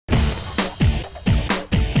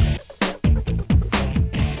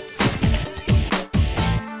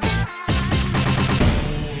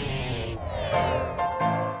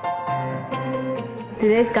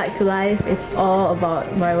today's guide to life is all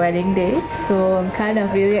about my wedding day, so I'm kind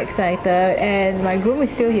of really excited, and my groom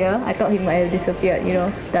is still here. I thought he might have disappeared, you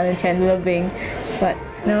know, down in Chandler Bing, but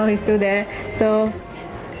no, he's still there, so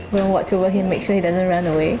I'm gonna watch over him, make sure he doesn't run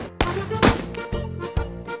away.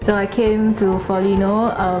 So I came to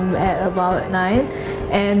Foligno at about 9,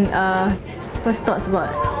 and first thoughts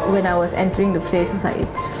about when I was entering the place was like,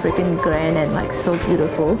 it's freaking grand and like so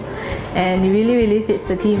beautiful, and it really fits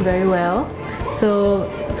the theme very well. So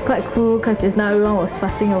it's quite cool because just now everyone was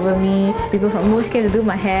fussing over me. People from Moosh came to do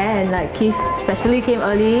my hair, and like Keith especially came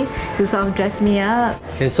early to sort of dress me up.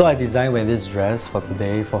 Okay, so I designed this dress for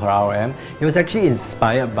today for her RM. It was actually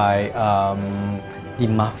inspired by the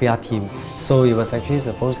Mafia theme. So it was actually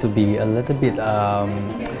supposed to be a little bit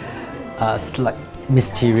slight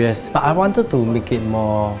mysterious, but I wanted to make it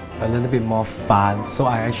a little bit more fun. So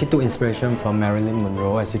I actually took inspiration from Marilyn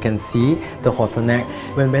Monroe. As you can see, the halter-neck.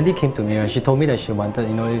 When Wendy came to me, she told me that she wanted,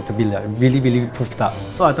 you know, it to be like really poofed up.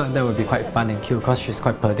 So I thought that would be quite fun and cute because she's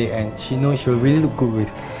quite pretty, and she knows she will really look good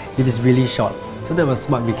with it is really short. So that was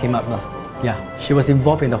what we came up with. Yeah, she was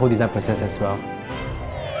involved in the whole design process as well.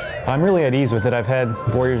 I'm really at ease with it. I've had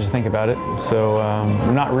 4 years to think about it, so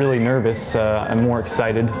I'm not really nervous. I'm more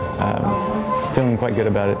excited. Feeling quite good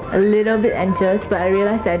about it. A little bit anxious, but I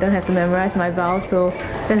realized that I don't have to memorize my vows, so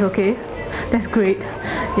that's okay. That's great.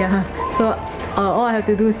 Yeah. So all I have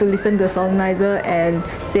to do is to listen to the solemnizer and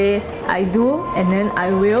say I do, and then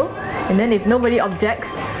I will, and then if nobody objects,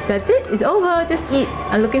 that's it. It's over. Just eat.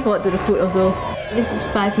 I'm looking forward to the food also. This is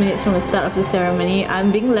 5 minutes from the start of the ceremony.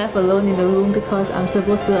 I'm being left alone in the room because I'm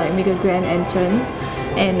supposed to like make a grand entrance,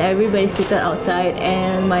 and everybody's seated outside,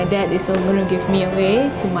 and my dad is going to give me away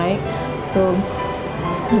to Mike. So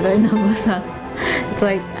I'm very nervous. It's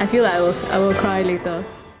like I feel like I will cry later.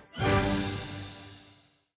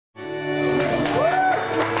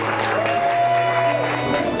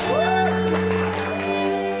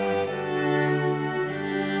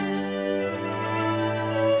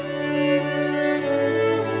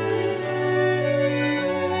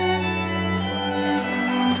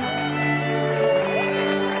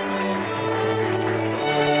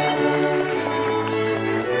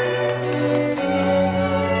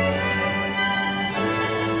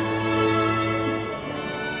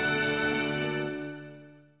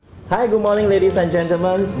 Hi, good morning ladies and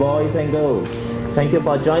gentlemen, boys and girls. Thank you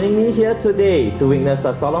for joining me here today to witness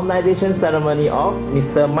the solemnization ceremony of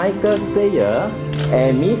Mr. Michael Sayer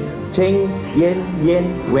and Miss Cheng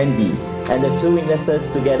Yen Wendy. And the two witnesses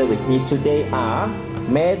together with me today are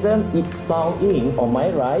Madam It Sao Ying on my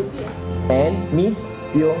right and Miss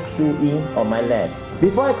Yong Shu Ying on my left.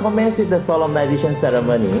 Before I commence with the solemnization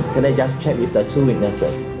ceremony, can I just check with the two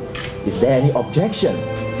witnesses? Is there any objection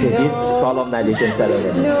to this solemnization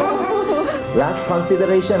ceremony? No. Last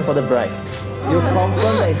consideration for the bride. You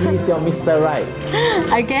confirm that he is your Mr. Right?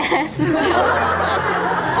 I guess.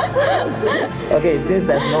 Okay, since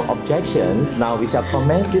there's no objections, now we shall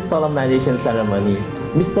commence this solemnization ceremony.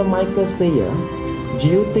 Mr. Michael Sayer, do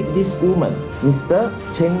you take this woman, Mr.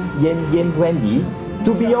 Cheng Yen Wendy,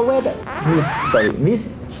 to be your wedded Miss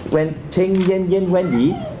Cheng Yen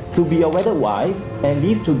Wendy, to be your wedded wife and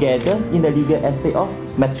live together in the legal estate of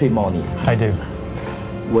matrimony? I do.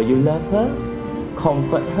 Will you love her,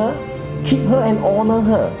 comfort her, keep her and honor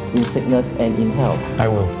her in sickness and in health? I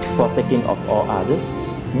will. Forsaking of all others.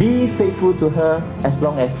 Be faithful to her as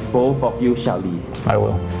long as both of you shall live. I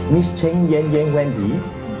will. Miss Cheng Yen Wendy,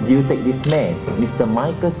 do you take this man, Mr.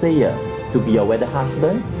 Michael Sayer, to be your wedded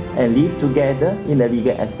husband and live together in the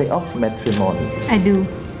legal estate of matrimony? I do.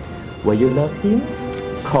 Will you love him,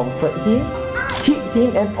 comfort him, keep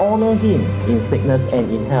him and honor him in sickness and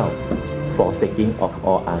in health, forsaking of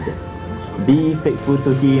all others? Be faithful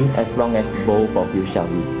to him as long as both of you shall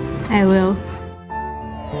live. I will.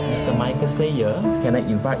 Mr. Michael Sayer, can I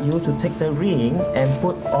invite you to take the ring and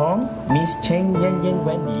put on Miss Cheng Yen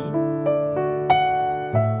Wendy?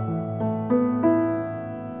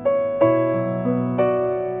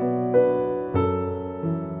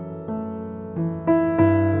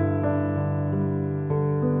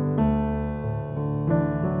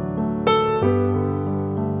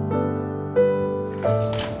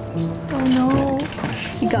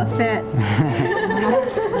 Got fat.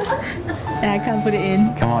 And I can't put it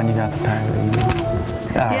in. Come on, you got the time.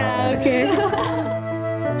 Yeah, okay.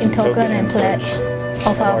 In token and pledge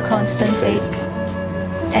of our constant faith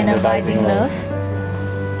and abiding love,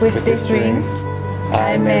 with this ring,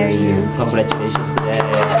 I marry you. Congratulations.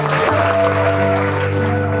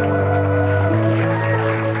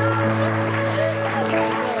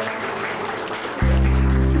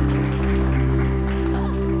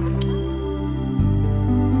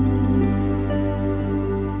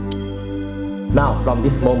 from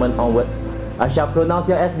this moment onwards, I shall pronounce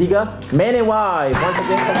you as Digger, man and wife. Once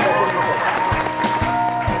again, congratulations.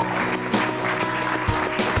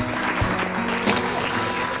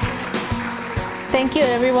 Thank you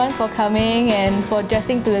everyone for coming and for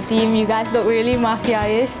dressing to the theme. You guys look really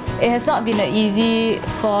mafia-ish. It has not been an easy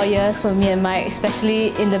 4 years for me and Mike,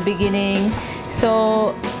 especially in the beginning.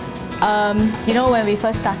 So, you know, when we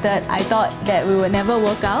first started, I thought that we would never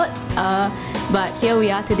work out. But here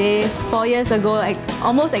we are today. 4 years ago, like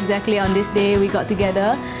almost exactly on this day, we got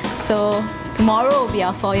together. So tomorrow will be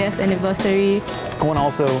our 4 years anniversary. I want to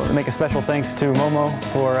also make a special thanks to Momo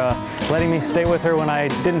for letting me stay with her when I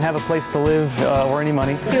didn't have a place to live or any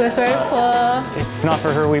money. He was very poor. If not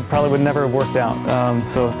for her, we probably would never have worked out.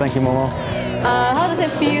 So thank you, Momo. How does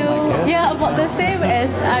it feel? Yeah, about the same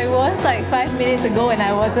as I was like 5 minutes ago when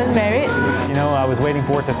I wasn't married. You know, I was waiting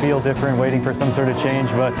for it to feel different, waiting for some sort of change,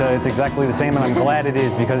 but it's exactly the same, and I'm glad it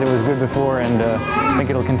is because it was good before, and I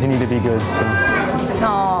think it'll continue to be good. So.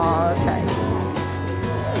 Oh, okay.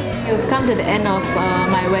 We've come to the end of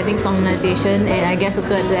my wedding solemnization, and I guess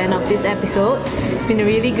also at the end of this episode. It's been a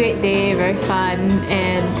really great day, very fun,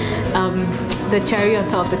 and the cherry on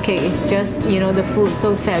top of the cake is just, you know, the food's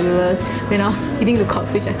so fabulous. When I was eating the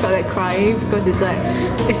codfish, I felt like crying because it's like,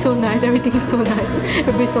 it's so nice, everything is so nice,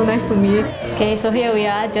 everybody's so nice to me. Okay, so here we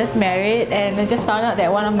are, just married, and I just found out that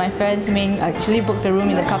one of my friends, Ming, actually booked a room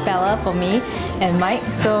in the Capella for me and Mike.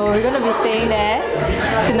 So we're gonna be staying there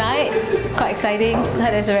tonight. Quite exciting.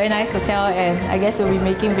 Heard it's a very nice hotel, and I guess we'll be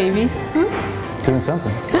making babies. Doing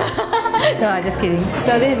something. No, just kidding.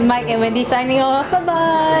 So this is Mike and Wendy signing off. Bye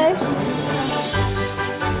bye.